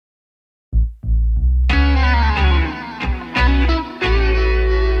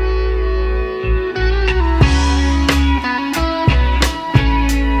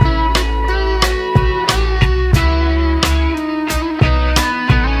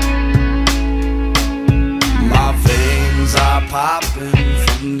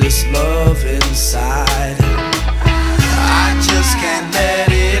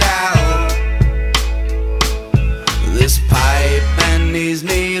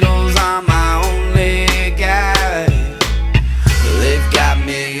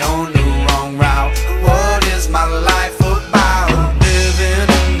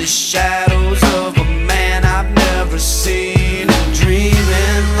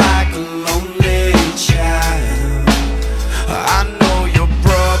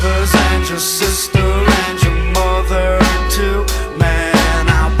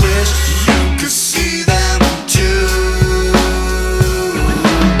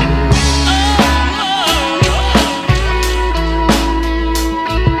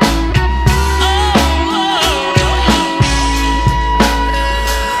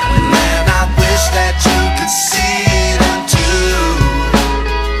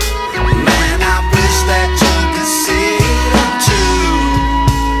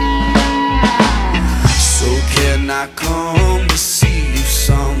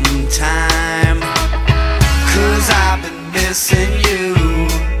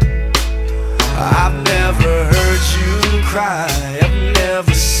cry. I've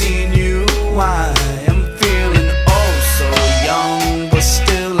never seen you whine. I'm feeling oh so young, but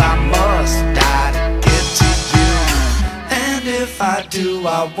still I must die to get to you. And if I do,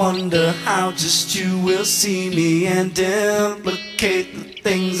 I wonder how just you will see me and implicate the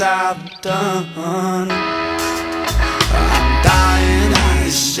things I've done. I'm dying in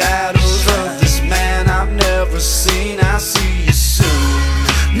the shadows of this man I've never seen. I'll see you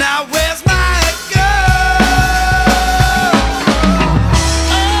soon. Now